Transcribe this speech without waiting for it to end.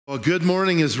Well, good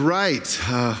morning is right.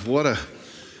 What a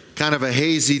kind of a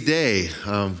hazy day,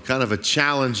 kind of a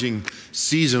challenging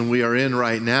season we are in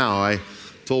right now. I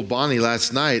told Bonnie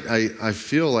last night, I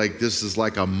feel like this is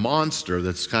like a monster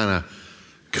that's kind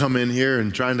of come in here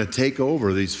and trying to take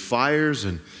over these fires,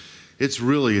 and it's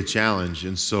really a challenge.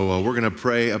 And so we're going to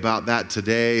pray about that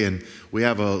today, and we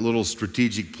have a little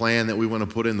strategic plan that we want to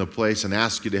put into place and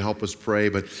ask you to help us pray.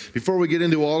 But before we get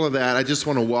into all of that, I just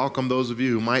want to welcome those of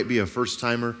you who might be a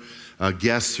first-timer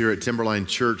guests here at Timberline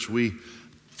Church. We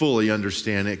fully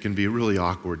understand it can be really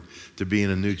awkward to be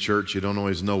in a new church. You don't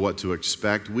always know what to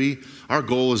expect. Our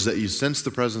goal is that you sense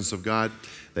the presence of God,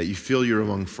 that you feel you're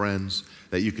among friends,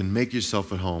 that you can make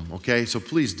yourself at home, okay? So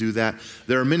please do that.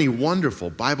 There are many wonderful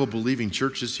Bible-believing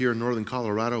churches here in northern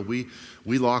Colorado. We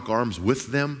lock arms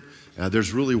with them.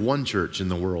 There's really one church in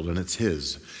the world, and it's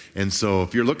His. And so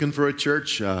if you're looking for a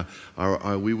church,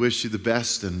 we wish you the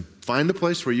best, and find a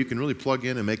place where you can really plug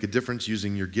in and make a difference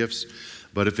using your gifts.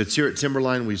 But if it's here at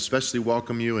Timberline, we especially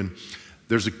welcome you. And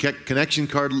there's a connection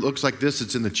card that looks like this.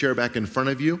 It's in the chair back in front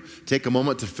of you. Take a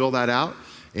moment to fill that out.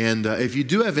 And if you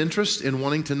do have interest in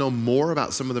wanting to know more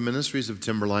about some of the ministries of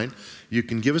Timberline, you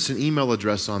can give us an email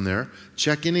address on there.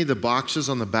 Check any of the boxes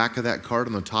on the back of that card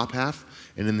on the top half.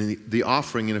 And in the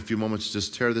offering, in a few moments,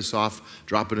 just tear this off,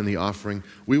 drop it in the offering.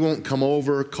 We won't come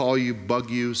over, call you, bug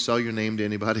you, sell your name to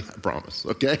anybody, I promise,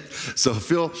 okay? So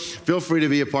feel free to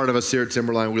be a part of us here at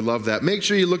Timberline. We love that. Make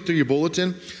sure you look through your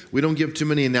bulletin. We don't give too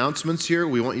many announcements here.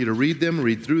 We want you to read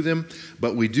through them,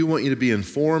 but we do want you to be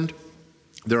informed.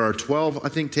 There are 12, I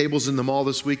think, tables in the mall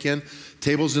this weekend.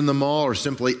 Tables in the mall are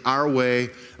simply our way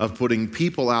of putting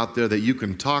people out there that you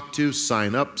can talk to,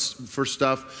 sign up for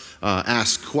stuff,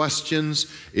 ask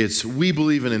questions. We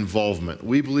believe in involvement.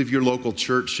 We believe your local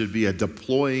church should be a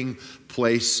deploying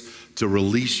place to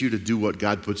release you to do what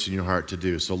God puts in your heart to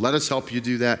do. So let us help you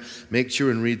do that. Make sure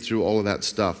and read through all of that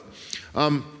stuff.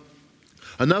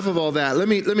 Enough of all that. Let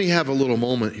me have a little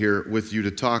moment here with you to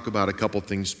talk about a couple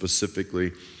things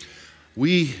specifically.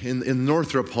 We, in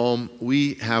Northrop home,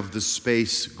 we have this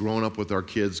space growing up with our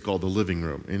kids called the living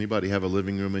room. Anybody have a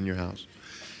living room in your house?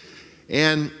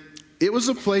 And it was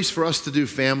a place for us to do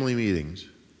family meetings.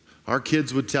 Our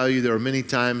kids would tell you there were many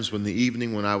times when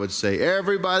I would say,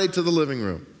 everybody to the living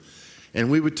room.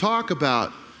 And we would talk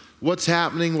about what's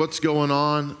happening, what's going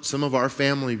on, some of our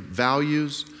family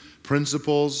values,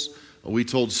 principles. We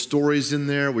told stories in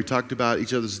there. We talked about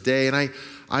each other's day. And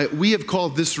we have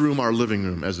called this room our living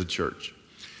room as a church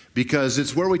because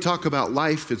it's where we talk about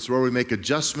life. It's where we make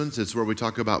adjustments. It's where we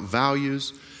talk about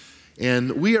values.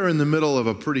 And we are in the middle of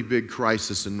a pretty big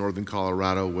crisis in northern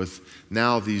Colorado with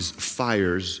now these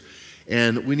fires.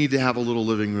 And we need to have a little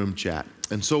living room chat.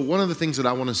 And so one of the things that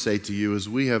I want to say to you is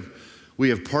we have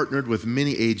partnered with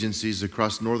many agencies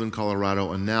across northern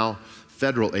Colorado and now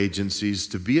federal agencies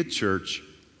to be a church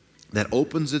that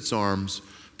opens its arms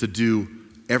to do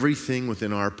everything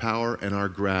within our power and our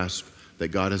grasp that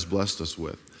God has blessed us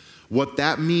with. What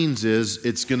that means is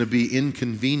it's going to be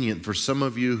inconvenient for some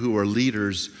of you who are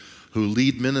leaders, who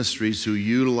lead ministries, who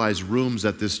utilize rooms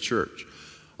at this church.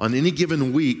 In any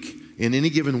given week,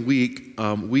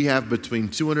 we have between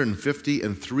 250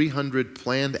 and 300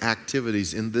 planned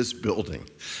activities in this building.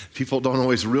 People don't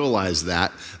always realize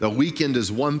that. The weekend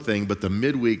is one thing, but the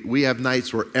midweek, we have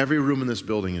nights where every room in this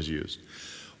building is used.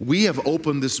 We have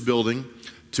opened this building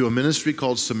to a ministry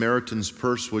called Samaritan's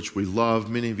Purse, which we love.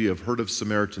 Many of you have heard of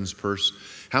Samaritan's Purse.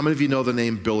 How many of you know the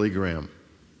name Billy Graham?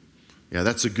 Yeah,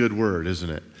 that's a good word, isn't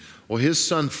it? Well, his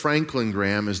son Franklin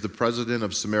Graham is the president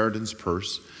of Samaritan's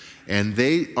Purse, and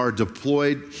they are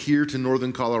deployed here to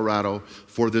northern Colorado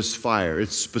for this fire.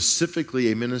 It's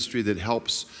specifically a ministry that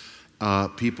helps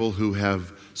people who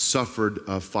have suffered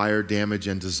fire damage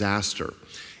and disaster.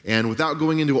 And without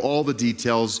going into all the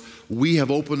details, we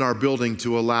have opened our building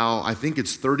to allow, I think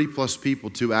it's 30 plus people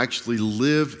to actually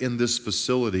live in this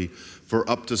facility for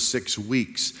up to 6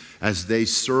 weeks as they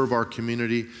serve our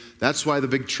community. That's why the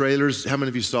big trailers, how many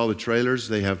of you saw the trailers?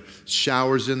 They have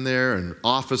showers in there and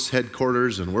office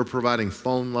headquarters, and we're providing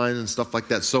phone lines and stuff like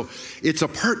that. So it's a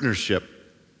partnership.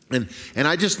 And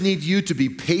I just need you to be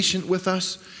patient with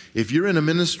us. If you're in a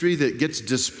ministry that gets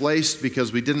displaced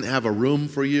because we didn't have a room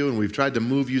for you and we've tried to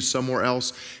move you somewhere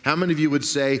else, how many of you would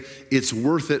say it's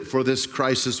worth it for this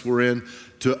crisis we're in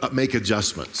to make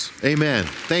adjustments? Amen.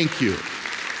 Thank you.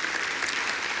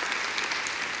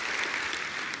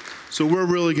 So we're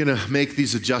really going to make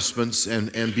these adjustments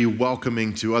and be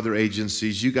welcoming to other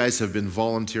agencies. You guys have been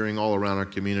volunteering all around our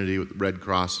community with Red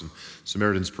Cross and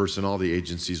Samaritan's Purse and all the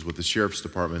agencies with the Sheriff's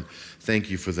Department. Thank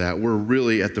you for that. We're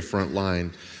really at the front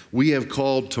line. We have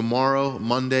called tomorrow,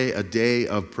 Monday, a day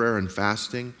of prayer and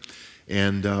fasting.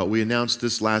 And we announced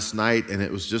this last night, and it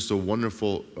was just a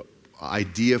wonderful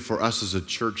idea for us as a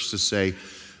church to say,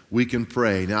 we can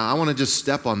pray. Now, I want to just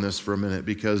step on this for a minute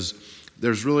because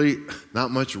there's really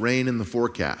not much rain in the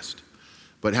forecast.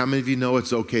 But how many of you know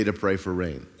it's okay to pray for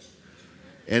rain?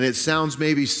 And it sounds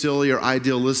maybe silly or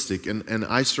idealistic, and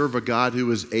I serve a God who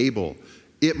is able.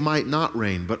 It might not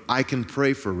rain, but I can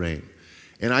pray for rain.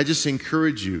 And I just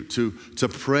encourage you to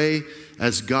pray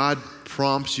as God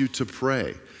prompts you to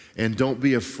pray. And don't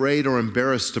be afraid or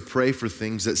embarrassed to pray for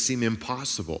things that seem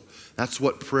impossible. That's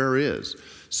what prayer is.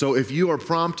 So if you are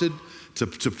prompted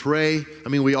to pray, I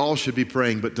mean, we all should be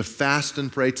praying, but to fast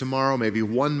and pray tomorrow, maybe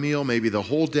one meal, maybe the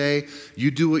whole day,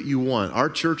 you do what you want. Our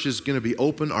church is going to be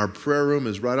open. Our prayer room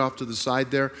is right off to the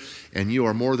side there, and you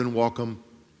are more than welcome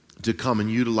to come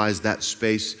and utilize that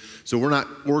space. So we're not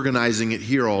organizing it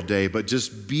here all day, but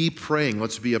just be praying.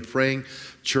 Let's be a praying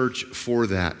church for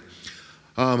that.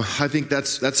 I think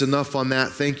that's enough on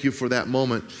that. Thank you for that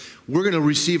moment. We're going to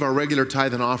receive our regular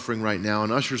tithe and offering right now.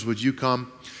 And ushers, would you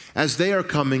come? As they are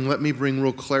coming, let me bring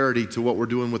real clarity to what we're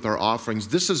doing with our offerings.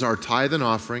 This is our tithe and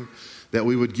offering that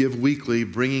we would give weekly,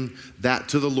 bringing that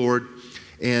to the Lord.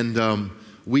 And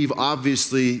we've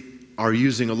obviously are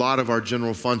using a lot of our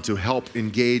general fund to help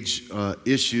engage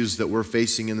issues that we're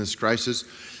facing in this crisis.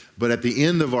 But at the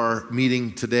end of our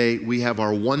meeting today, we have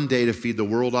our 1 day to feed the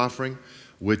world offering,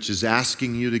 which is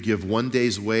asking you to give 1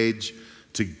 day's wage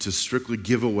to strictly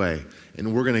give away.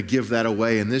 And we're going to give that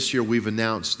away. And this year we've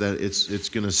announced that it's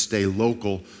going to stay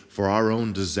local for our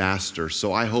own disaster.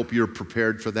 So I hope you're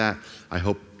prepared for that. I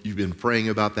hope you've been praying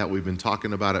about that. We've been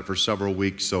talking about it for several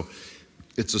weeks. So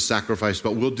it's a sacrifice,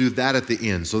 but we'll do that at the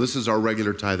end. So this is our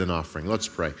regular tithe and offering. Let's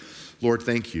pray. Lord,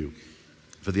 thank you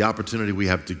for the opportunity we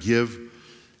have to give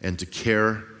and to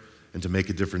care and to make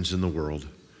a difference in the world.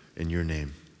 In your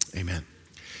name, amen.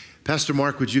 Pastor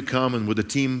Mark, would you come, and would the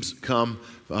teams come?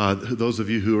 Those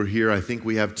of you who are here, I think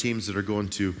we have teams that are going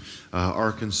to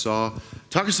Arkansas.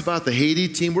 Talk us about the Haiti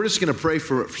team. We're just going to pray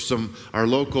for our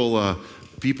local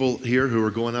people here who are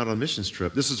going out on a missions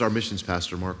trip. This is our missions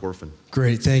pastor, Mark Orphan.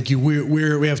 Great, thank you.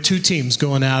 We have 2 teams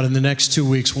going out in the next 2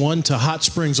 weeks. One to Hot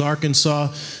Springs,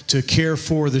 Arkansas, to care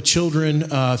for the children,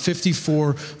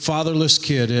 54 fatherless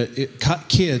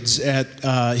kids at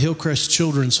Hillcrest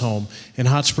Children's Home in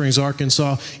Hot Springs,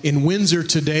 Arkansas. In Windsor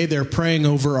today, they're praying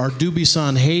over our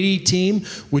Dubuisson, Haiti team,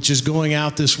 which is going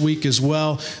out this week as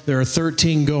well. There are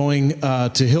 13 going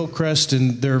to Hillcrest,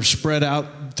 and they're spread out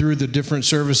through the different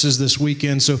services this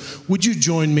weekend. So would you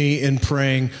join me in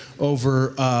praying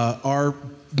over our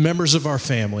members of our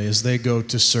family as they go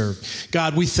to serve?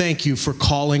 God, we thank you for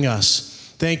calling us.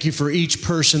 Thank you for each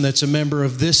person that's a member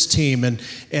of this team and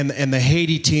the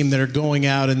Haiti team that are going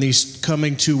out in these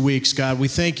coming 2 weeks, God. We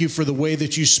thank you for the way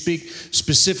that you speak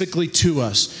specifically to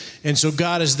us. And so,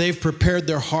 God, as they've prepared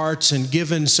their hearts and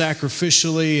given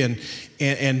sacrificially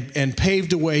and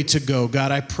paved a way to go,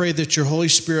 God, I pray that your Holy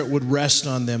Spirit would rest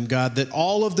on them, God, that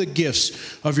all of the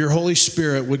gifts of your Holy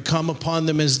Spirit would come upon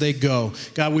them as they go.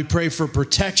 God, we pray for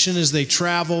protection as they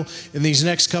travel in these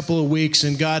next couple of weeks.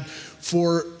 And God,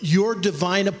 for your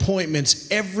divine appointments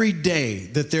every day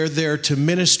that they're there to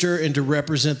minister and to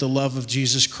represent the love of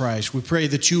Jesus Christ. We pray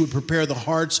that you would prepare the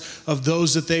hearts of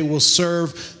those that they will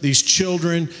serve, these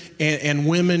children and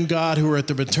women, God, who are at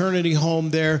the maternity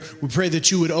home there. We pray that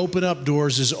you would open up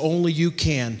doors as only you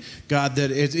can, God,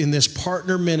 that in this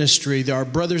partner ministry, our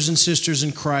brothers and sisters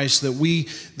in Christ, that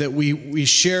we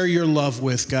share your love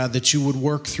with, God, that you would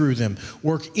work through them,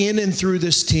 work in and through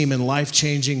this team in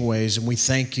life-changing ways. And we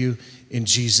thank you in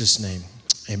Jesus' name.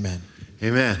 Amen.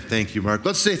 Amen. Thank you, Mark.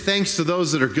 Let's say thanks to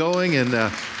those that are going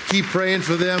and keep praying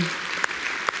for them.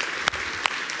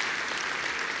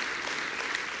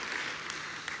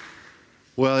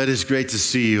 Well, it is great to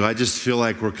see you. I just feel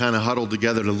like we're kind of huddled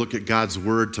together to look at God's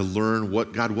word, to learn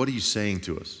what are you saying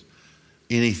to us?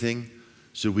 Anything?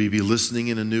 Should we be listening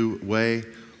in a new way?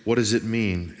 What does it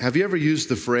mean? Have you ever used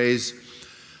the phrase,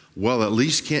 well, at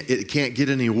least it can't get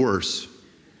any worse?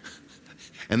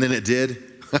 And then it did.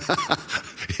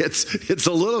 It's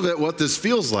a little bit what this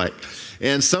feels like.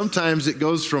 And sometimes it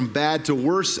goes from bad to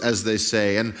worse, as they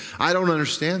say. And I don't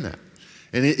understand that.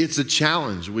 And it's a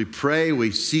challenge. We pray,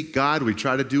 we seek God, we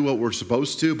try to do what we're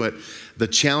supposed to, but the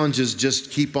challenges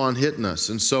just keep on hitting us.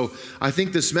 And so I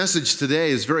think this message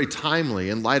today is very timely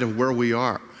in light of where we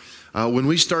are. When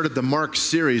we started the Mark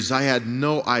series, I had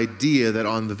no idea that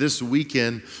on this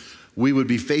weekend we would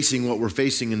be facing what we're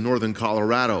facing in northern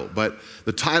Colorado. But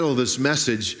the title of this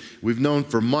message, we've known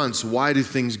for months, Why Do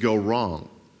Things Go Wrong?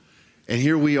 And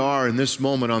here we are in this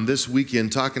moment on this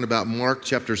weekend talking about Mark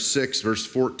chapter 6, verse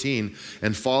 14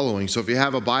 and following. So if you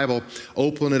have a Bible,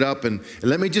 open it up and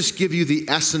let me just give you the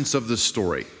essence of the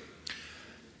story.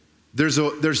 There's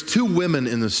two women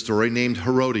in the story named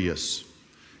Herodias.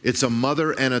 It's a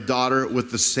mother and a daughter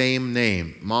with the same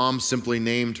name. Mom simply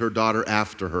named her daughter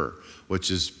after her,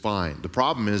 which is fine. The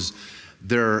problem is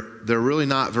they're really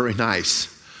not very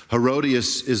nice.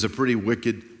 Herodias is a pretty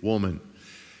wicked woman.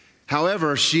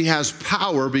 However, she has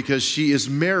power because she is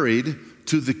married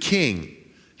to the king.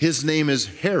 His name is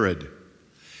Herod.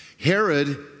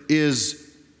 Herod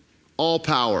is all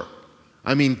power.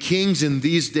 I mean, kings in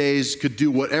these days could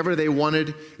do whatever they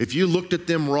wanted. If you looked at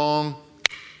them wrong,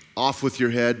 off with your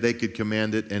head, they could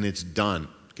command it, and it's done.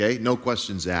 Okay? No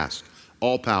questions asked.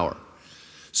 All power.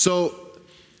 So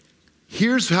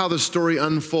here's how the story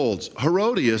unfolds.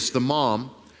 Herodias, the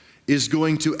mom, is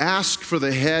going to ask for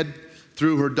the head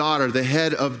through her daughter, the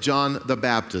head of John the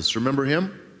Baptist. Remember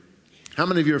him? How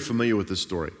many of you are familiar with this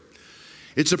story?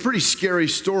 It's a pretty scary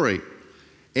story,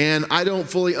 and I don't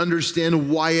fully understand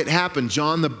why it happened.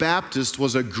 John the Baptist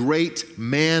was a great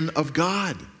man of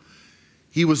God.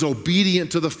 He was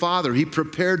obedient to the Father. He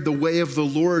prepared the way of the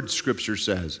Lord, Scripture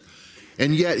says.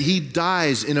 And yet he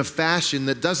dies in a fashion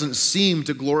that doesn't seem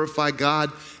to glorify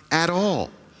God at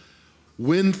all.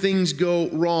 When things go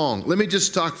wrong. Let me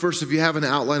just talk first, if you have an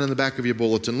outline on the back of your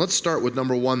bulletin. Let's start with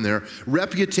number one there.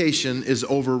 Reputation is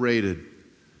overrated.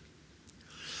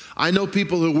 I know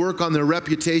people who work on their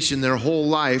reputation their whole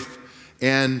life,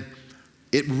 and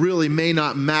it really may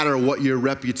not matter what your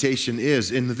reputation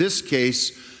is. In this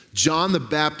case, John the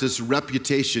Baptist's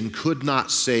reputation could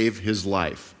not save his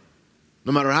life.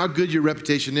 No matter how good your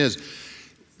reputation is.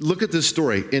 Look at this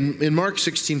story. In Mark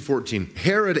 16:14,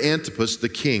 Herod Antipas, the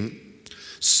king,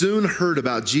 soon heard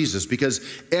about Jesus because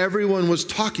everyone was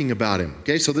talking about him.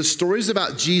 Okay, so this story is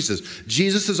about Jesus.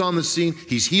 Jesus is on the scene.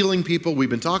 He's healing people. We've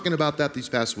been talking about that these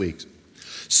past weeks.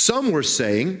 Some were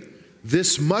saying,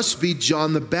 this must be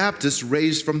John the Baptist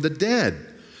raised from the dead.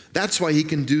 That's why he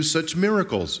can do such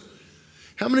miracles.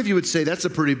 How many of you would say that's a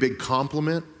pretty big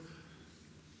compliment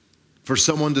for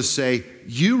someone to say,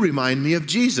 you remind me of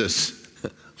Jesus?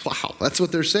 Wow, that's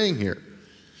what they're saying here.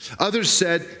 Others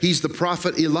said he's the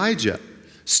prophet Elijah.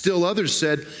 Still others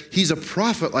said he's a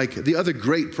prophet like the other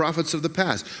great prophets of the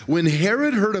past. When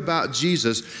Herod heard about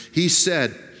Jesus, he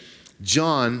said,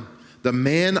 John, the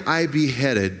man I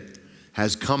beheaded,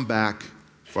 has come back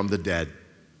from the dead.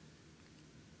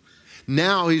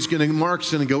 Now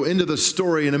Mark's going to go into the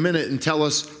story in a minute and tell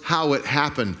us how it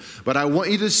happened. But I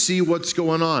want you to see what's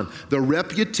going on. The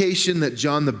reputation that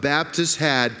John the Baptist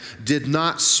had did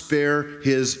not spare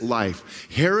his life.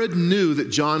 Herod knew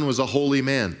that John was a holy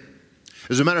man.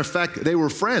 As a matter of fact, they were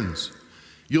friends.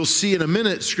 You'll see in a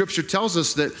minute, Scripture tells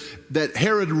us that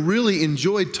Herod really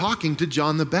enjoyed talking to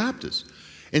John the Baptist.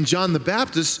 And John the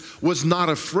Baptist was not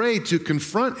afraid to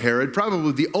confront Herod,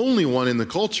 probably the only one in the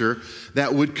culture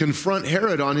that would confront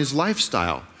Herod on his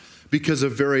lifestyle because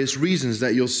of various reasons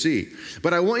that you'll see.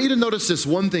 But I want you to notice this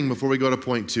one thing before we go to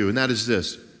point two, and that is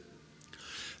this.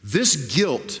 This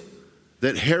guilt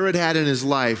that Herod had in his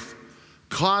life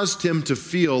caused him to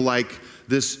feel like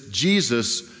this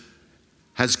Jesus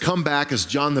has come back as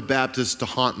John the Baptist to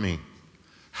haunt me.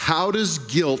 How does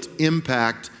guilt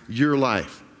impact your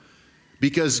life?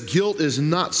 Because guilt is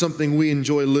not something we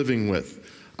enjoy living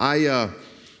with. I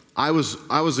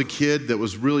was a kid that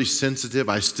was really sensitive.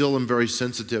 I still am very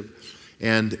sensitive.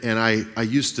 And I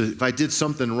used to, if I did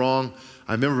something wrong,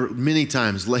 I remember many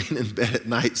times laying in bed at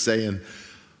night saying,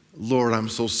 Lord, I'm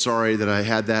so sorry that I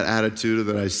had that attitude or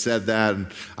that I said that.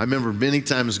 And I remember many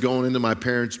times going into my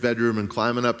parents' bedroom and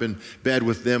climbing up in bed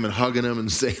with them and hugging them and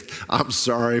saying, I'm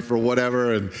sorry for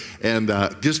whatever. And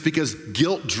just because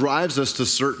guilt drives us to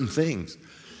certain things.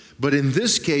 But in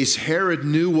this case, Herod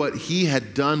knew what he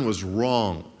had done was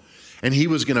wrong. And he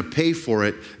was going to pay for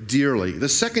it dearly. The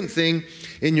second thing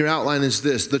in your outline is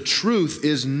this. The truth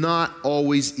is not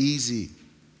always easy.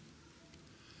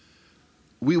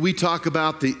 We talk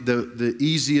about the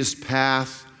easiest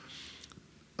path.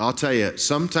 I'll tell you,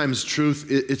 sometimes truth,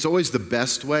 it's always the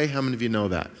best way. How many of you know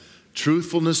that?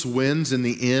 Truthfulness wins in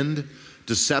the end.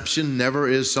 Deception never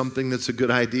is something that's a good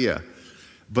idea.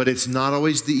 But it's not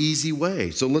always the easy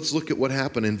way. So let's look at what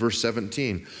happened in verse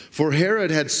 17. For Herod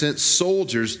had sent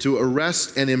soldiers to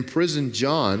arrest and imprison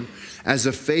John as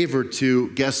a favor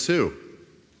to, guess who?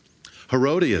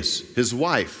 Herodias, his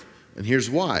wife. And here's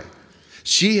why.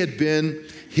 She had been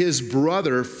his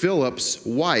brother Philip's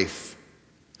wife,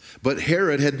 but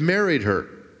Herod had married her.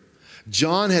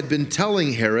 John had been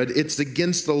telling Herod, it's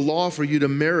against the law for you to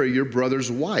marry your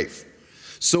brother's wife.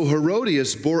 So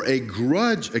Herodias bore a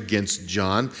grudge against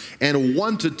John and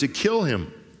wanted to kill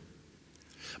him.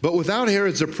 But without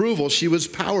Herod's approval, she was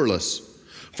powerless.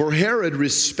 For Herod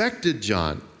respected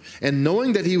John, and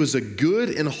knowing that he was a good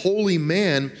and holy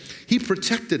man, he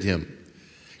protected him.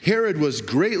 Herod was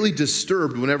greatly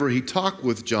disturbed whenever he talked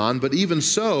with John, but even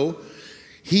so,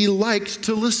 he liked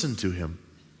to listen to him.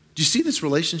 Do you see this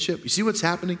relationship? You see what's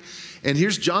happening? And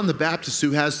here's John the Baptist,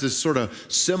 who has this sort of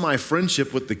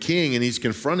semi-friendship with the king, and he's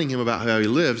confronting him about how he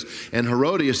lives. And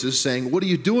Herodias is saying, what are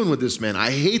you doing with this man? I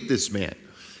hate this man.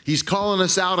 He's calling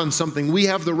us out on something we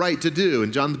have the right to do.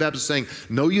 And John the Baptist is saying,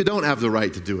 no, you don't have the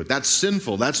right to do it. That's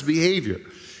sinful. That's behavior.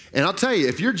 And I'll tell you,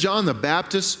 if you're John the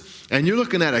Baptist and you're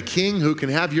looking at a king who can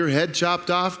have your head chopped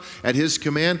off at his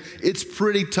command, it's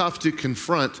pretty tough to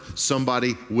confront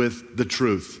somebody with the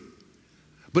truth.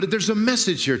 But there's a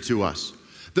message here to us.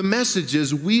 The message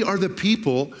is we are the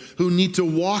people who need to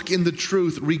walk in the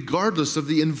truth regardless of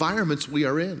the environments we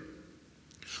are in.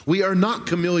 We are not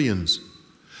chameleons.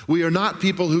 We are not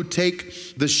people who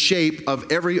take the shape of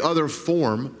every other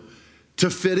form to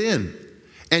fit in.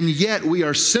 And yet we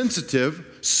are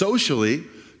sensitive socially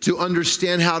to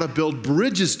understand how to build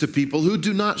bridges to people who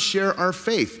do not share our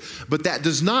faith. But that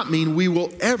does not mean we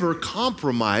will ever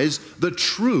compromise the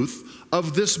truth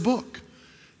of this book.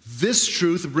 This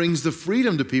truth brings the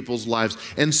freedom to people's lives,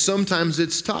 and sometimes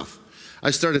it's tough.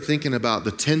 I started thinking about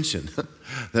the tension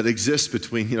that exists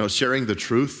between, sharing the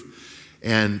truth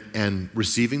and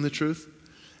receiving the truth.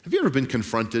 Have you ever been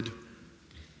confronted?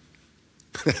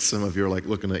 Some of you are like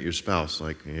looking at your spouse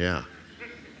like, yeah.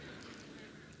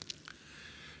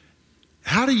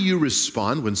 How do you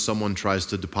respond when someone tries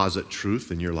to deposit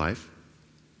truth in your life?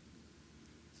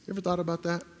 You ever thought about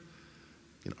that?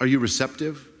 Are you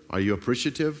receptive? Are you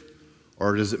appreciative?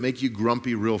 Or does it make you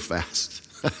grumpy real fast?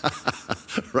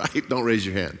 Right? Don't raise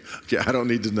your hand. Okay, I don't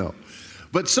need to know.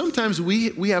 But sometimes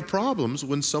we have problems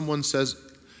when someone says,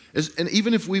 and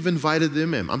even if we've invited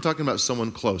them in, I'm talking about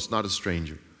someone close, not a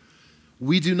stranger.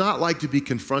 We do not like to be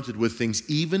confronted with things,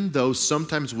 even though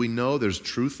sometimes we know there's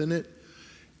truth in it.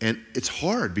 And it's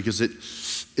hard because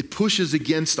it pushes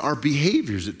against our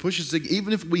behaviors. It pushes,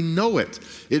 even if we know it,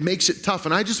 it makes it tough.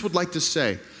 And I just would like to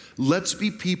say, let's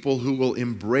be people who will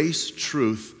embrace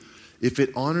truth if it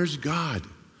honors God.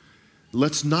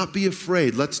 Let's not be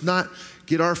afraid. Let's not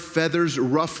get our feathers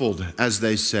ruffled, as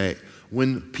they say,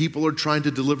 when people are trying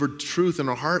to deliver truth in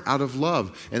our heart out of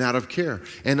love and out of care.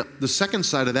 And the second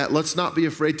side of that, let's not be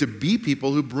afraid to be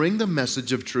people who bring the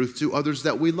message of truth to others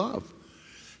that we love.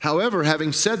 However,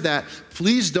 having said that,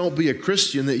 please don't be a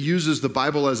Christian that uses the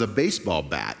Bible as a baseball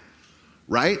bat,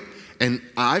 right? And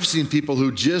I've seen people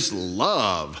who just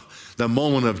love the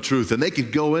moment of truth, and they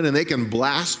can go in and they can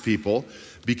blast people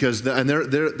because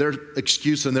their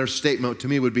excuse and their statement to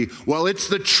me would be, well, it's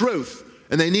the truth,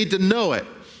 and they need to know it.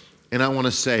 And I want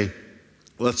to say,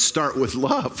 let's start with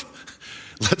love.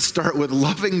 Let's start with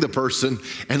loving the person,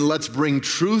 and let's bring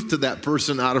truth to that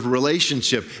person out of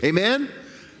relationship. Amen?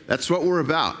 That's what we're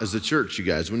about as a church, you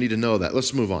guys. We need to know that.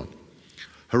 Let's move on.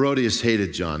 Herodias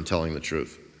hated John telling the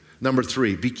truth. Number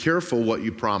 3, be careful what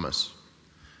you promise.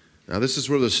 Now, this is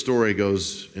where the story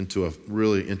goes into a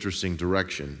really interesting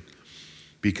direction,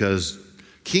 because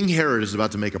King Herod is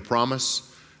about to make a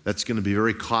promise that's going to be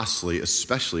very costly,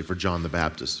 especially for John the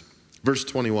Baptist. Verse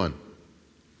 21.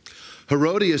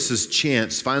 Herodias'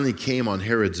 chance finally came on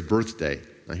Herod's birthday.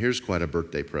 Now, here's quite a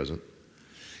birthday present.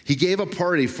 He gave a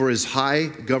party for his high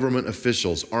government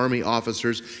officials, army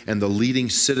officers, and the leading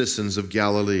citizens of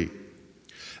Galilee.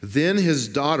 Then his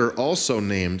daughter, also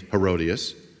named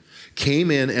Herodias,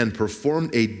 came in and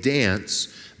performed a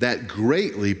dance that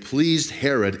greatly pleased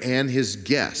Herod and his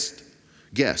guests.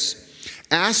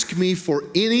 Ask me for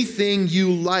anything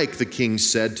you like, the king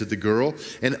said to the girl,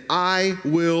 and I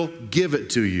will give it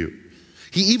to you.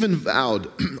 He even vowed,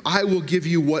 I will give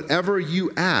you whatever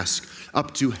you ask,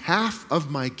 up to half of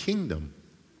my kingdom.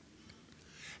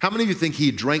 How many of you think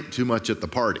he drank too much at the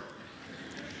party?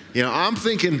 I'm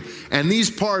thinking, and these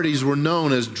parties were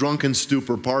known as drunken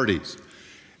stupor parties.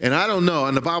 And I don't know,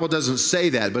 and the Bible doesn't say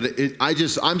that, but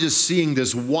I'm just seeing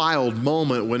this wild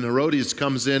moment when Herodias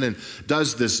comes in and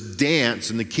does this dance,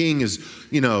 and the king is,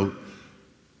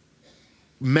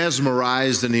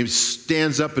 mesmerized, and he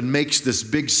stands up and makes this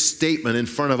big statement in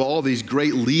front of all these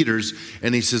great leaders,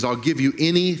 and he says, I'll give you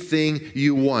anything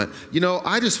you want.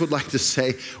 I just would like to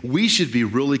say we should be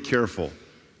really careful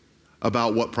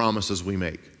about what promises we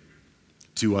make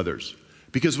to others.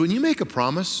 Because when you make a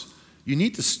promise, you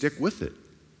need to stick with it.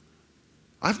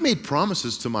 I've made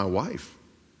promises to my wife.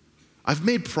 I've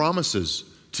made promises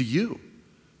to you.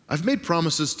 I've made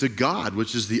promises to God,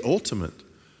 which is the ultimate.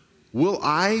 Will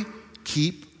I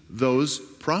keep those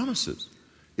promises.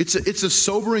 It's a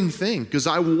sobering thing because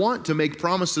I want to make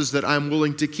promises that I'm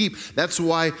willing to keep. That's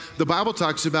why the Bible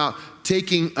talks about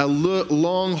taking a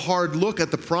long, hard look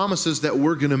at the promises that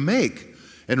we're going to make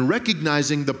and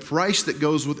recognizing the price that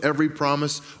goes with every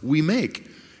promise we make.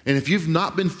 And if you've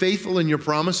not been faithful in your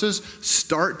promises,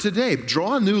 start today.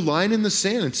 Draw a new line in the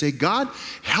sand and say, God,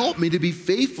 help me to be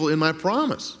faithful in my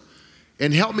promise.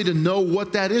 And help me to know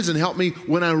what that is. And help me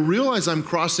when I realize I'm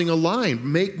crossing a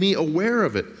line, make me aware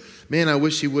of it. Man, I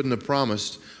wish he wouldn't have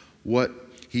promised what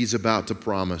he's about to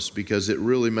promise because it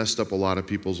really messed up a lot of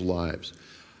people's lives.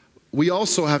 We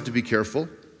also have to be careful,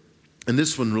 and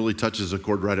this one really touches a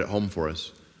chord right at home for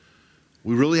us.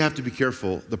 We really have to be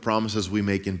careful the promises we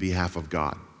make in behalf of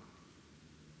God.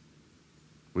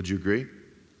 Would you agree?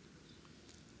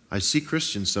 I see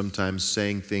Christians sometimes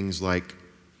saying things like,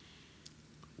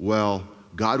 well,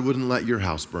 God wouldn't let your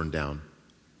house burn down.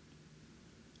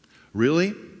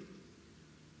 Really?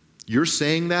 You're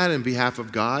saying that in behalf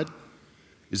of God?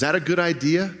 Is that a good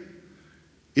idea?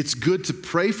 It's good to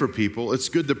pray for people. It's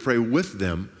good to pray with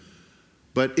them.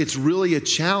 But it's really a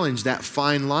challenge, that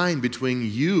fine line between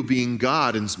you being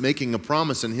God and making a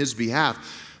promise on his behalf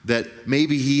that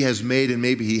maybe he has made and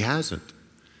maybe he hasn't.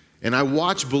 And I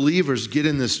watch believers get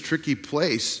in this tricky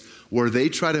place where they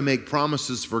try to make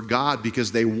promises for God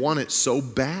because they want it so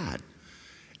bad.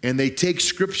 And they take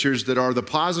scriptures that are the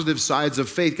positive sides of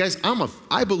faith. Guys,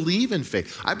 I believe in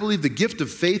faith. I believe the gift of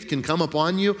faith can come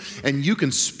upon you and you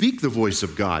can speak the voice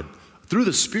of God through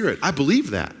the Spirit. I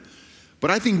believe that. But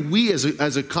I think we as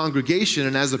a congregation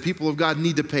and as the people of God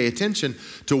need to pay attention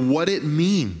to what it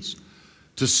means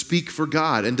to speak for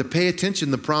God and to pay attention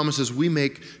to the promises we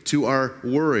make to our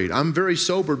worried. I'm very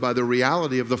sobered by the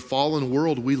reality of the fallen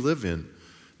world we live in.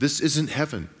 This isn't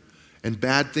heaven. And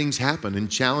bad things happen, and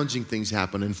challenging things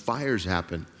happen, and fires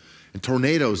happen, and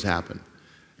tornadoes happen.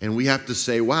 And we have to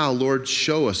say, wow, Lord,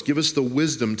 show us. Give us the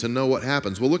wisdom to know what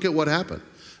happens. Well, look at what happened.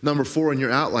 Number 4 in your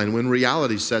outline, when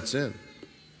reality sets in.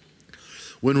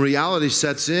 When reality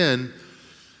sets in,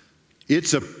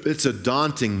 it's a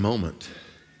daunting moment,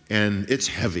 and it's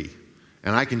heavy.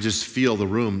 And I can just feel the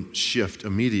room shift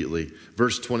immediately.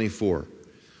 Verse 24,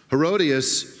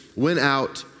 Herodias went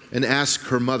out and asked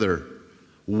her mother,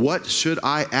 what should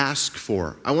I ask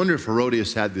for? I wonder if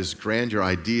Herodias had this grandeur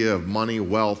idea of money,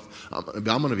 wealth. I'm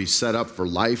going to be set up for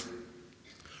life.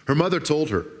 Her mother told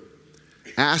her,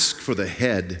 ask for the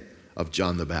head of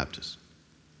John the Baptist.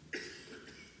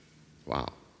 Wow.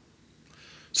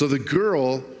 So the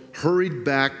girl hurried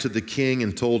back to the king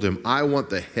and told him, I want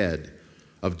the head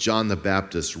of John the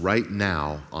Baptist right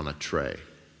now on a tray.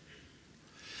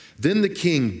 Then the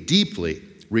king deeply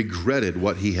regretted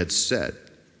what he had said.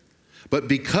 But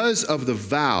because of the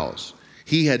vows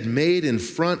he had made in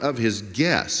front of his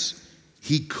guests,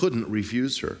 he couldn't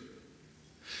refuse her.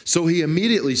 So he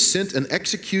immediately sent an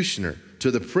executioner to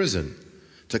the prison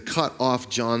to cut off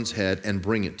John's head and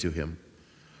bring it to him.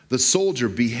 The soldier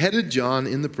beheaded John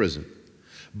in the prison,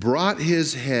 brought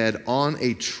his head on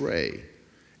a tray,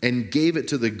 and gave it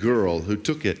to the girl who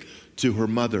took it to her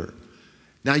mother.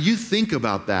 Now you think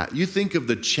about that. You think of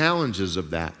the challenges of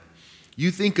that. You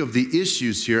think of the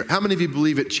issues here. How many of you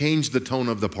believe it changed the tone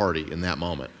of the party in that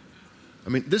moment? I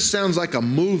mean, this sounds like a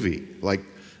movie, like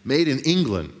made in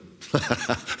England.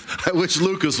 I wish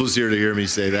Lucas was here to hear me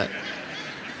say that.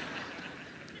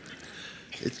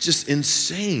 It's just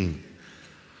insane.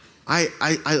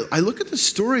 I look at the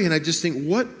story and I just think,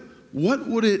 what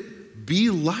would it be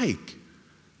like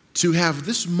to have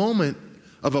this moment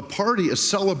of a party, a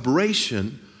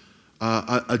celebration,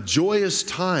 a joyous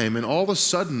time, and all of a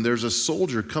sudden there's a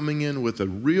soldier coming in with a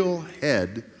real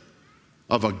head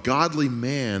of a godly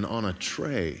man on a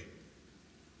tray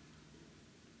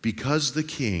because the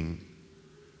king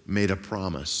made a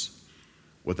promise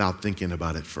without thinking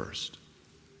about it first.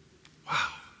 Wow.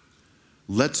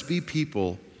 Let's be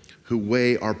people who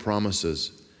weigh our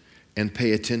promises and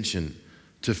pay attention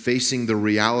to facing the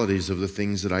realities of the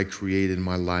things that I create in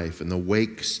my life and the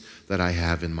wakes that I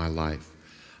have in my life.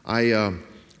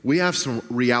 We have some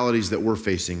realities that we're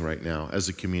facing right now as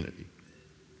a community.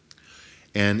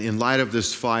 And in light of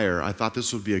this fire, I thought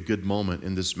this would be a good moment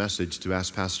in this message to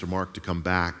ask Pastor Mark to come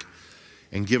back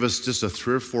and give us just a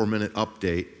 3 or 4 minute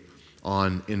update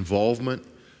on involvement,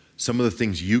 some of the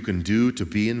things you can do to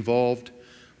be involved.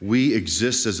 We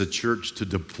exist as a church to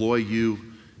deploy you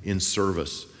in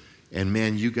service. And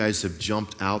man, you guys have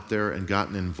jumped out there and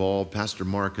gotten involved. Pastor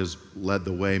Mark has led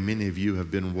the way. Many of you have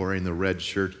been wearing the red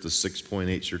shirt, the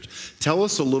 6.8 church. Tell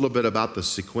us a little bit about the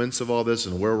sequence of all this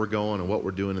and where we're going and what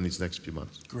we're doing in these next few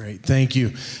months. Great, thank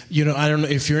you. You know, I don't know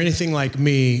if you're anything like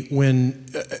me, when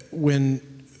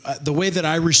the way that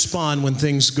I respond when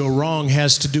things go wrong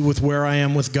has to do with where I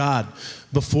am with God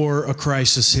before a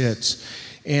crisis hits.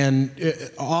 And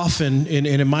often, and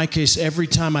in my case, every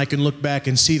time I can look back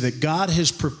and see that God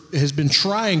has been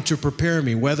trying to prepare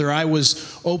me, whether I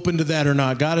was open to that or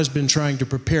not, God has been trying to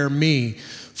prepare me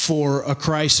for a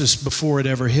crisis before it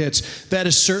ever hits. That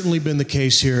has certainly been the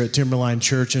case here at Timberline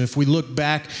Church. And if we look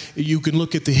back, you can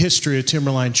look at the history of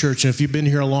Timberline Church. And if you've been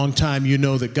here a long time, you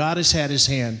know that God has had his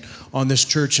hand on this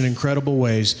church in incredible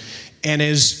ways. And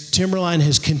as Timberline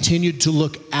has continued to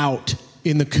look out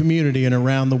in the community and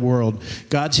around the world,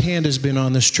 God's hand has been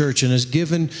on this church and has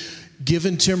given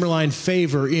Timberline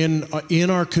favor in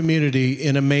our community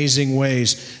in amazing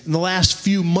ways. In the last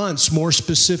few months, more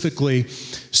specifically,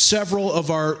 several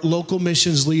of our local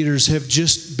missions leaders have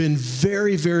just been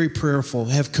very, very prayerful,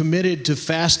 have committed to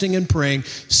fasting and praying,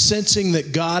 sensing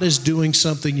that God is doing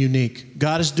something unique.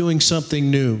 God is doing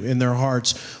something new in their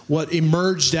hearts. What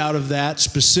emerged out of that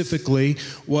specifically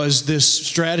was this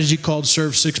strategy called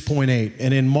Serve 6.8.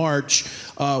 And in March,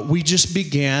 we just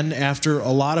began, after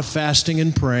a lot of fasting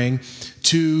and praying,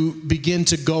 to begin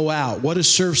to go out. What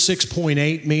does Serve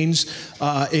 6.8 means?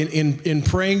 In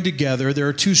praying together, there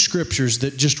are two scriptures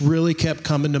that just really kept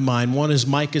coming to mind. One is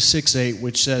Micah 6:8,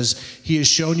 which says, "He has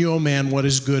shown you, O man, what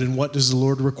is good, and what does the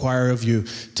Lord require of you?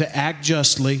 To act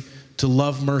justly, to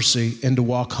love mercy, and to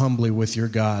walk humbly with your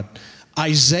God."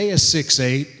 Isaiah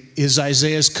 6:8 is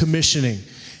Isaiah's commissioning,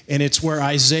 and it's where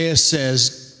Isaiah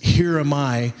says, "Here am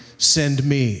I, send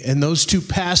me." And those two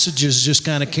passages just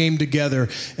kind of came together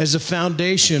as a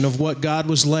foundation of what God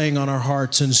was laying on our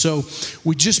hearts. And so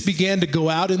we just began to go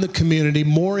out in the community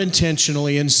more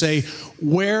intentionally and say,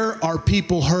 where are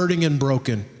people hurting and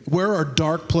broken? Where are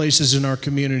dark places in our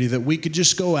community that we could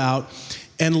just go out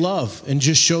and love and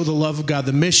just show the love of God?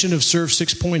 The mission of Serve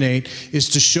 6.8 is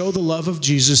to show the love of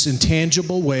Jesus in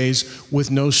tangible ways with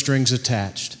no strings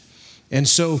attached. And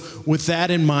so with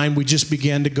that in mind, we just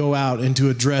began to go out and to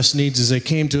address needs as they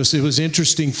came to us. It was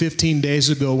interesting, 15 days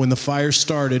ago when the fire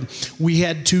started, we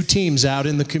had two teams out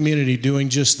in the community doing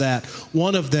just that.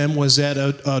 One of them was at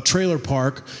a trailer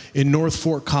park in North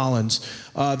Fort Collins.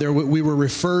 We were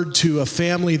referred to a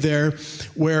family there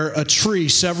where a tree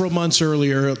several months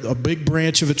earlier, a big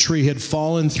branch of a tree had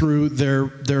fallen through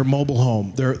their mobile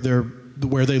home,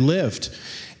 where they lived.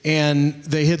 And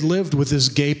they had lived with this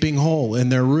gaping hole in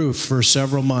their roof for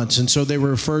several months. And so they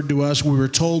were referred to us. We were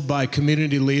told by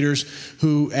community leaders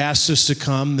who asked us to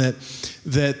come that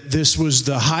this was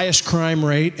the highest crime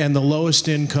rate and the lowest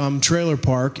income trailer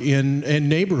park in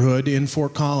neighborhood in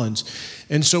Fort Collins.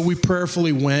 And so we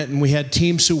prayerfully went, and we had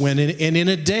teams who went, and in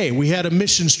a day, we had a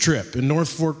missions trip in North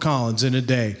Fort Collins in a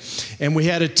day. And we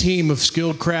had a team of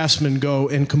skilled craftsmen go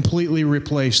and completely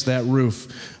replace that roof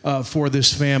for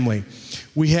this family.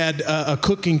 We had a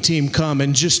cooking team come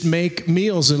and just make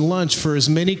meals and lunch for as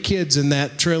many kids in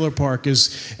that trailer park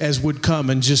as would come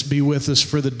and just be with us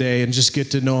for the day and just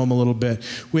get to know them a little bit.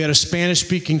 We had a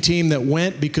Spanish-speaking team that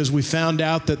went because we found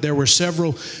out that there were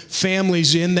several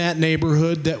families in that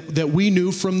neighborhood that we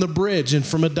knew from the bridge and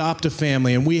from Adopt a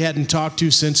Family, and we hadn't talked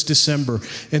to since December.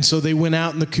 And so they went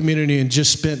out in the community and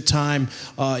just spent time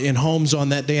in homes on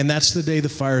that day, and that's the day the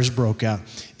fires broke out.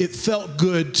 It felt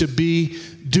good to be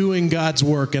doing God's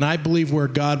work, and I believe where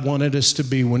God wanted us to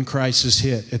be when crisis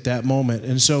hit at that moment.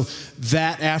 And so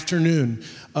that afternoon,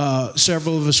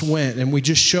 several of us went, and we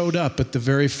just showed up at the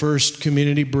very first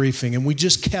community briefing, and we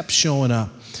just kept showing up.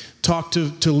 Talked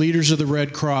to leaders of the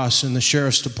Red Cross and the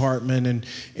Sheriff's Department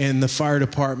and the Fire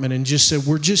Department, and just said,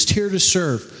 we're just here to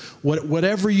serve,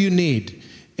 whatever you need.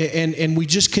 And we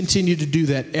just continue to do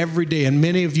that every day, and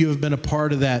many of you have been a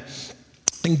part of that.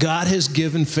 And God has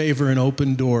given favor and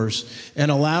opened doors and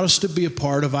allowed us to be a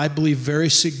part of, I believe, very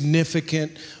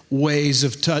significant ways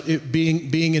of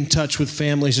being in touch with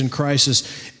families in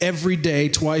crisis. Every day,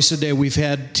 twice a day, we've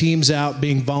had teams out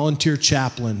being volunteer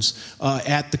chaplains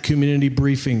at the community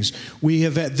briefings. We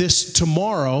have at this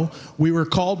tomorrow, we were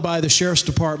called by the Sheriff's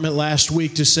Department last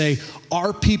week to say,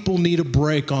 our people need a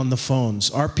break on the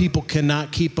phones. Our people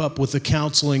cannot keep up with the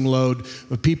counseling load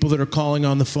of people that are calling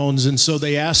on the phones. And so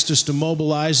they asked us to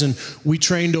mobilize, and we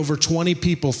trained over 20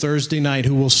 people Thursday night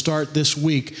who will start this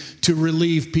week to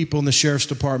relieve people in the Sheriff's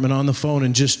Department on the phone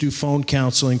and just do phone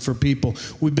counseling for people.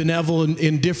 We've been able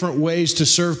in different ways to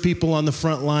serve people on the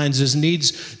front lines as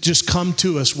needs just come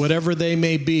to us, whatever they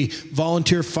may be,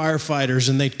 volunteer firefighters,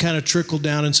 and they kind of trickle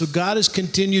down. And so God has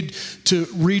continued to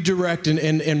redirect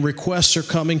and requests are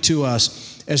coming to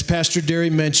us. as Pastor Derry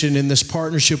mentioned, in this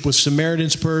partnership with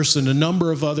Samaritan's Purse and a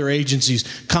number of other agencies,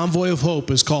 Convoy of Hope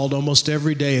is called almost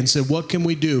every day and said, what can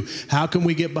we do? How can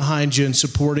we get behind you in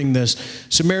supporting this?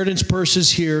 Samaritan's Purse is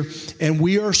here, and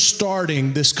we are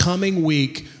starting this coming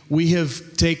week. We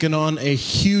have taken on a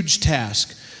huge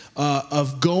task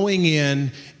of going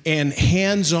in and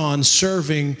hands-on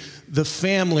serving the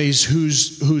families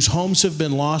whose homes have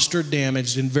been lost or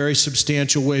damaged in very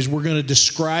substantial ways. We're going to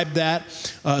describe that.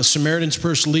 Samaritan's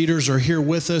Purse leaders are here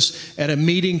with us at a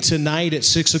meeting tonight at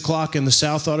 6 o'clock in the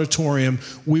South Auditorium.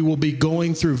 We will be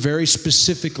going through very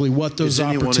specifically what those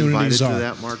opportunities are. Is anyone invited to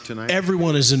that, Mark, tonight?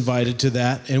 Everyone is invited to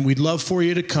that, and we'd love for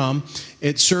you to come.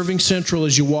 At Serving Central,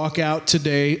 as you walk out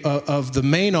today of the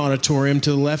main auditorium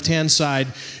to the left-hand side,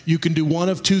 you can do one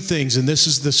of two things, and this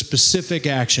is the specific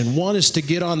action. One is to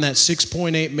get on that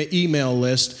 6.8 email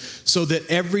list so that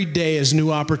every day as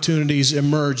new opportunities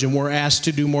emerge and we're asked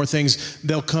to do more things,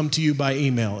 they'll come to you by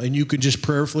email, and you can just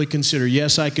prayerfully consider,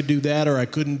 yes, I could do that, or I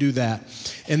couldn't do that.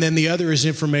 And then the other is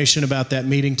information about that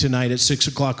meeting tonight at 6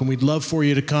 o'clock, and we'd love for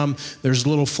you to come. There's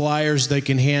little flyers they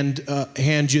can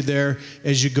hand you there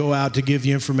as you go out to give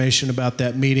you information about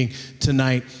that meeting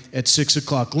tonight at 6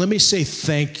 o'clock. Let me say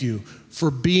thank you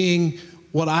for being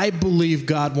what I believe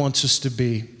God wants us to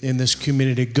be in this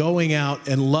community, going out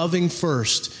and loving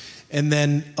first, and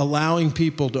then allowing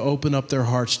people to open up their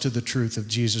hearts to the truth of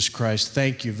Jesus Christ.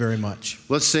 Thank you very much.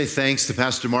 Let's say thanks to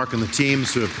Pastor Mark and the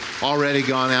teams who have already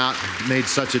gone out and made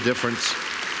such a difference.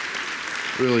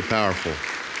 Really powerful.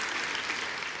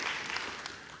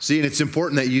 See, and it's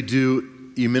important that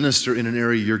you minister in an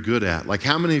area you're good at. Like,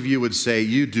 how many of you would say,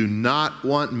 you do not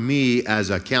want me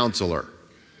as a counselor?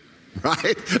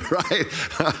 Right? Right?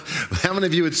 How many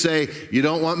of you would say, you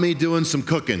don't want me doing some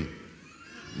cooking?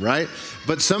 Right?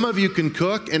 But some of you can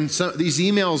cook, and these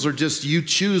emails are just, you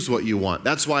choose what you want.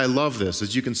 That's why I love this,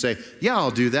 is you can say, yeah,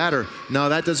 I'll do that, or no,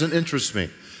 that doesn't interest me.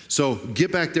 So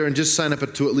get back there and just sign up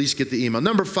to at least get the email.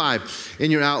 Number 5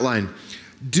 in your outline,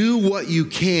 do what you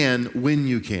can when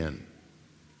you can.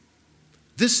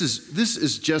 This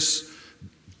is just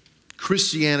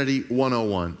Christianity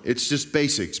 101. It's just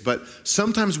basics, but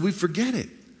sometimes we forget it.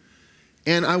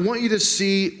 And I want you to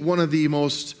see one of the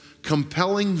most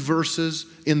compelling verses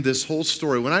in this whole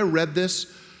story. When I read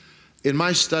this in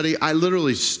my study, I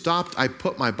literally stopped, I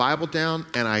put my Bible down,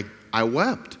 and I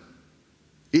wept.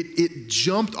 It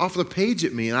jumped off the page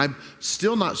at me, and I'm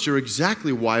still not sure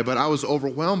exactly why, but I was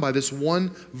overwhelmed by this one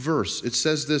verse. It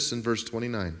says this in verse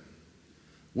 29.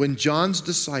 When John's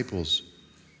disciples,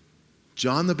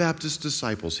 John the Baptist's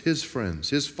disciples, his friends,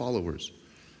 his followers,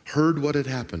 heard what had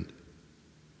happened,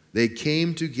 they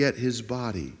came to get his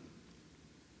body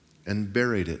and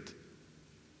buried it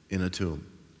in a tomb.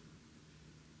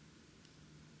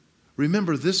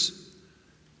 Remember, this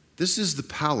is the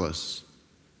palace,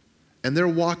 and they're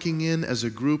walking in as a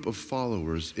group of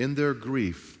followers in their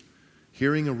grief,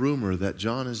 hearing a rumor that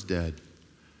John is dead,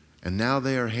 and now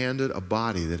they are handed a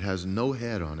body that has no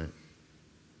head on it.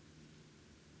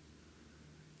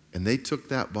 And they took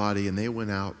that body and they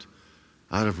went out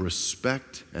of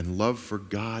respect and love for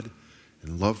God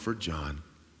and love for John.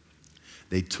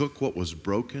 They took what was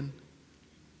broken,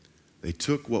 they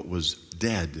took what was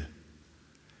dead,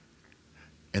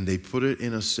 and they put it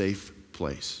in a safe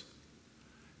place.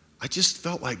 I just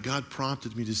felt like God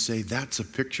prompted me to say, that's a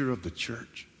picture of the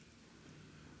church.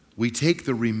 We take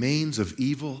the remains of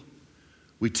evil,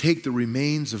 we take the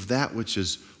remains of that which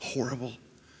is horrible,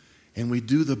 and we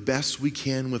do the best we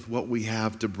can with what we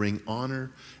have to bring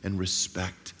honor and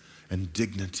respect and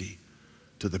dignity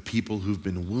to the people who've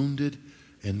been wounded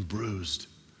and bruised.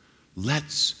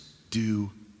 Let's do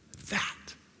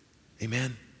that.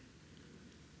 Amen.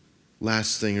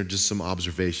 Last thing are just some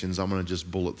observations. I'm going to just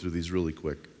bullet through these really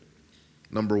quick.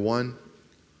 Number 1,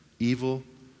 evil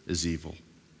is evil.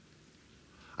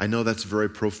 I know that's very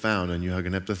profound, and you're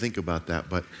going to have to think about that,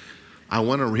 but I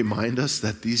want to remind us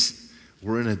that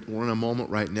we're in a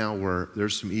moment right now where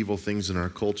there's some evil things in our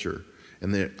culture,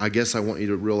 and I guess I want you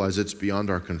to realize it's beyond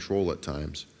our control at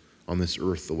times on this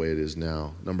earth the way it is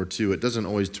now. Number 2, it doesn't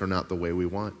always turn out the way we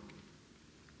want.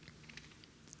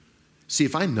 See,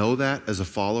 if I know that as a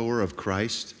follower of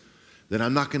Christ, then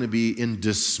I'm not going to be in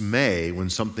dismay when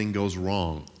something goes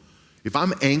wrong. If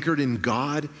I'm anchored in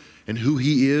God and who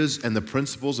He is and the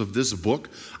principles of this book,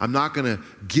 I'm not going to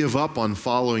give up on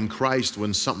following Christ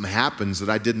when something happens that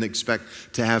I didn't expect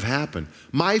to have happen.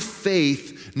 My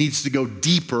faith needs to go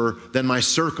deeper than my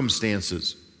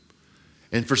circumstances.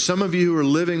 And for some of you who are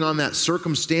living on that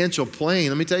circumstantial plane,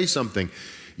 let me tell you something.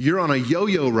 You're on a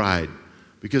yo-yo ride.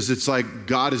 Because it's like,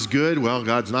 God is good. Well,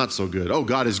 God's not so good. Oh,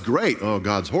 God is great. Oh,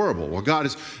 God's horrible. Well, God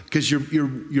is, because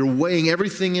you're weighing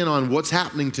everything in on what's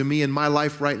happening to me in my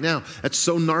life right now. That's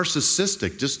so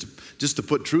narcissistic, just to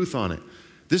put truth on it.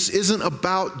 This isn't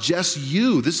about just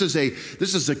you. This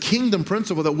is a kingdom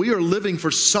principle that we are living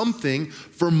for something,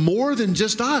 for more than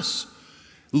just us.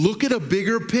 Look at a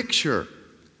bigger picture.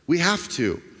 We have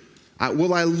to.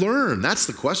 Will I learn? That's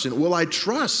the question. Will I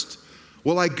trust?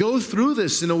 Will I go through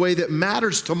this in a way that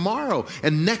matters tomorrow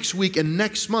and next week and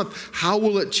next month? How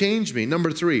will it change me?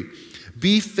 Number 3,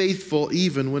 be faithful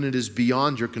even when it is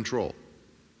beyond your control.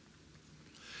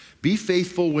 Be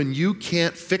faithful when you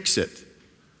can't fix it,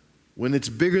 when it's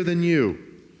bigger than you.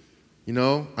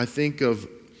 I think of,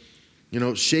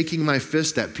 shaking my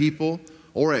fist at people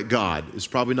or at God is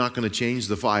probably not going to change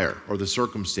the fire or the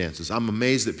circumstances. I'm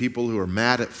amazed at people who are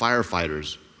mad at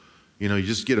firefighters. You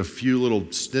just get a few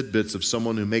little snippets of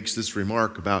someone who makes this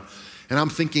remark about, and I'm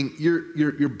thinking,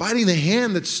 you're biting the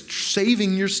hand that's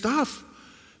saving your stuff.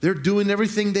 They're doing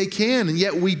everything they can, and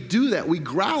yet we do that. We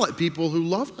growl at people who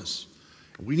love us.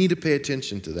 We need to pay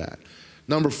attention to that.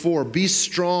 Number 4, be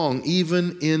strong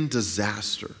even in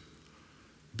disaster.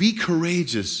 Be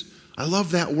courageous. I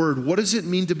love that word. What does it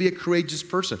mean to be a courageous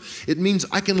person? It means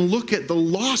I can look at the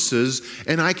losses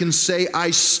and I can say,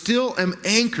 I still am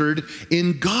anchored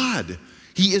in God.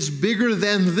 He is bigger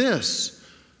than this.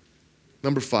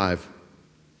 Number 5,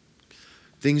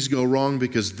 things go wrong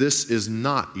because this is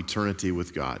not eternity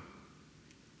with God.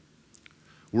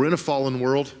 We're in a fallen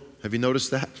world. Have you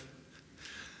noticed that?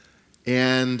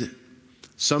 And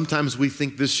sometimes we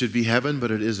think this should be heaven,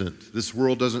 but it isn't. This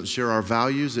world doesn't share our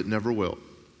values. It never will.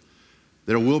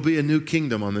 There will be a new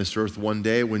kingdom on this earth one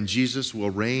day when Jesus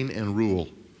will reign and rule.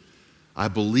 I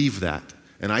believe that,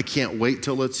 and I can't wait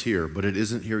till it's here, but it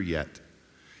isn't here yet.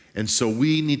 And so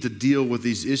we need to deal with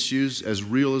these issues as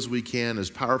real as we can,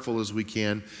 as powerful as we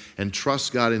can, and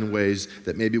trust God in ways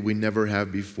that maybe we never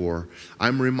have before.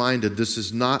 I'm reminded this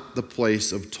is not the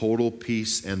place of total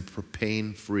peace and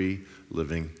pain-free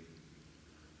living.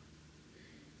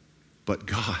 But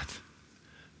God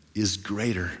is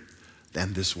greater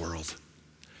than this world.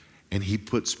 And He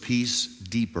puts peace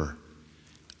deeper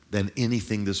than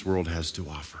anything this world has to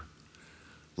offer.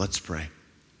 Let's pray.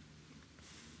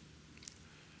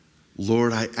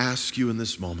 Lord, I ask you in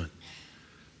this moment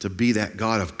to be that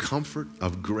God of comfort,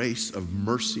 of grace, of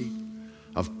mercy,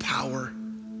 of power.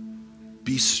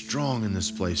 Be strong in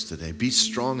this place today. Be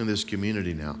strong in this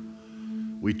community now.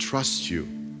 We trust you.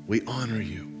 We honor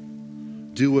you.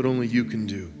 Do what only you can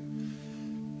do.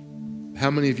 How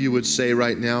many of you would say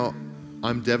right now,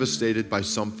 I'm devastated by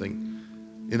something?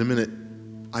 In a minute,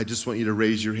 I just want you to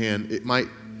raise your hand. It might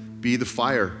be the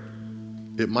fire.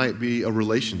 It might be a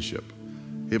relationship.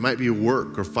 It might be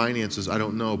work or finances. I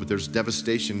don't know, but there's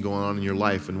devastation going on in your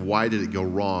life. And why did it go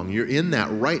wrong? You're in that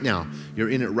right now. You're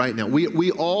in it right now.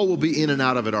 We all will be in and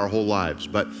out of it our whole lives.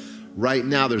 But right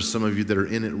now, there's some of you that are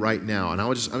in it right now. And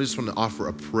I just want to offer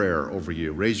a prayer over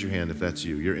you. Raise your hand if that's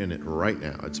you. You're in it right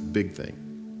now. It's a big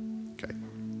thing. Okay.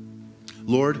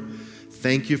 Lord,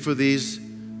 thank you for these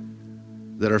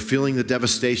that are feeling the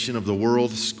devastation of the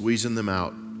world squeezing them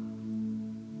out.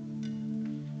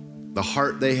 The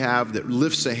heart they have that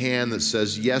lifts a hand that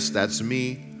says, yes, that's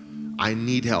me. I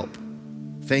need help.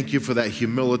 Thank you for that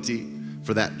humility,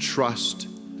 for that trust.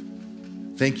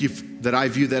 Thank you that I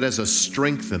view that as a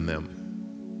strength in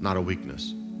them, not a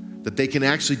weakness. That they can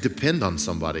actually depend on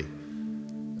somebody,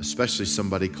 especially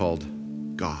somebody called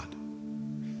God.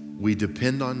 We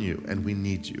depend on you and we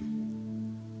need you.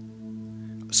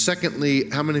 Secondly,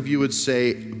 how many of you would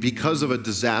say, because of a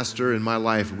disaster in my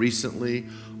life recently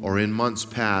or in months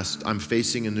past, I'm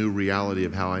facing a new reality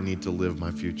of how I need to live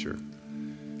my future?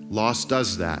 Loss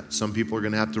does that. Some people are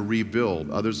going to have to rebuild.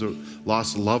 Others are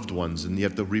lost loved ones and you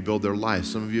have to rebuild their life.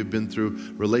 Some of you have been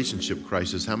through relationship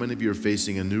crisis. How many of you are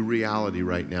facing a new reality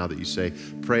right now that you say,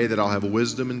 pray that I'll have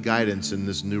wisdom and guidance in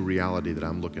this new reality that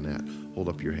I'm looking at? Hold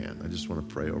up your hand. I just want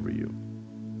to pray over you.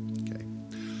 Okay.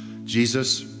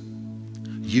 Jesus,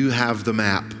 you have the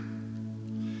map.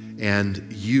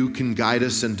 And you can guide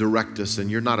us and direct us, and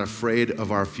you're not afraid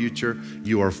of our future.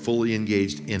 You are fully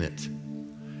engaged in it.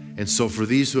 And so for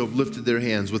these who have lifted their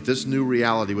hands with this new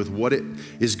reality, with what it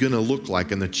is going to look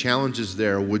like and the challenges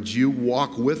there, would you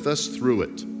walk with us through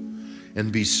it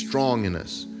and be strong in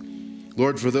us?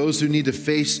 Lord, for those who need to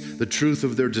face the truth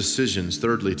of their decisions,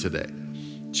 thirdly today,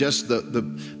 just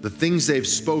the things they've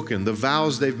spoken, the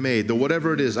vows they've made, the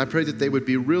whatever it is, I pray that they would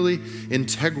be really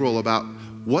integral about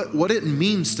what it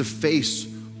means to face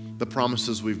the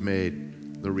promises we've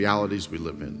made, the realities we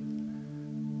live in.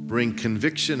 Bring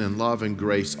conviction and love and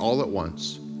grace all at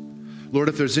once. Lord,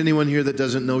 if there's anyone here that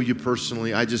doesn't know you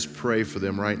personally, I just pray for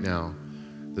them right now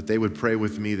that they would pray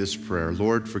with me this prayer.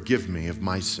 Lord, forgive me of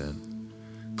my sin.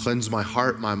 Cleanse my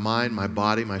heart, my mind, my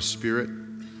body, my spirit.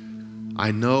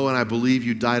 I know and I believe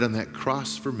you died on that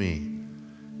cross for me,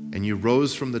 and you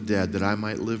rose from the dead that I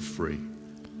might live free.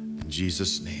 In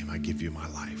Jesus' name, I give you my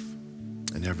life.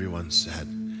 And everyone said,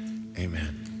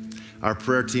 amen. Our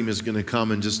prayer team is going to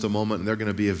come in just a moment, and they're going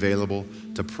to be available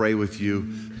to pray with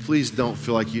you. Please don't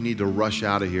feel like you need to rush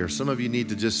out of here. Some of you need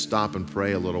to just stop and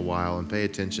pray a little while and pay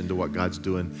attention to what God's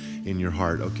doing in your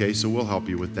heart, okay? So we'll help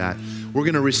you with that. We're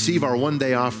going to receive our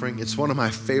one-day offering. It's one of my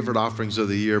favorite offerings of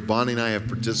the year. Bonnie and I have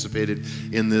participated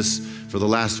in this for the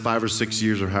last 5 or 6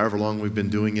 years or however long we've been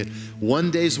doing it.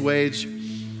 One day's wage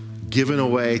given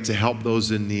away to help those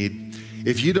in need.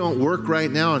 If you don't work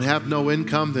right now and have no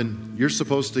income, then you're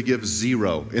supposed to give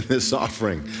 0 in this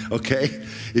offering, okay?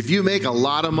 If you make a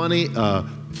lot of money,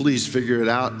 please figure it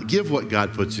out. Give what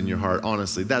God puts in your heart.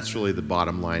 Honestly, that's really the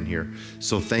bottom line here.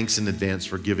 So thanks in advance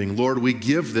for giving. Lord, we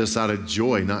give this out of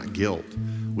joy, not guilt.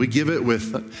 We give it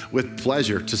with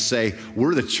pleasure to say,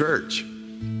 we're the church,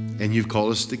 and you've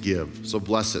called us to give. So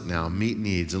bless it now, meet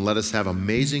needs, and let us have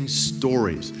amazing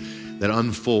stories that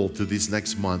unfold through these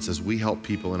next months as we help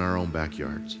people in our own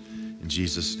backyards. In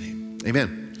Jesus' name,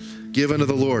 amen. Give unto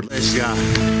the Lord. Praise God.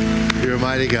 You're a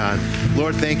mighty God.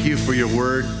 Lord, thank you for your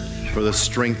word, for the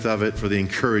strength of it, for the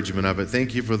encouragement of it.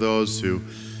 Thank you for those who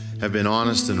have been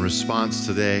honest in response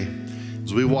today.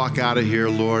 As we walk out of here,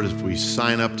 Lord, if we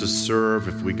sign up to serve,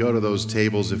 if we go to those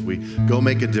tables, if we go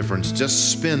make a difference,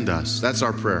 just spend us. That's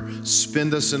our prayer.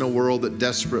 Spend us in a world that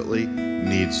desperately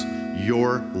needs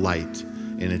your light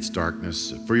in its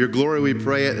darkness. For your glory we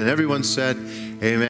pray it. And everyone said, amen.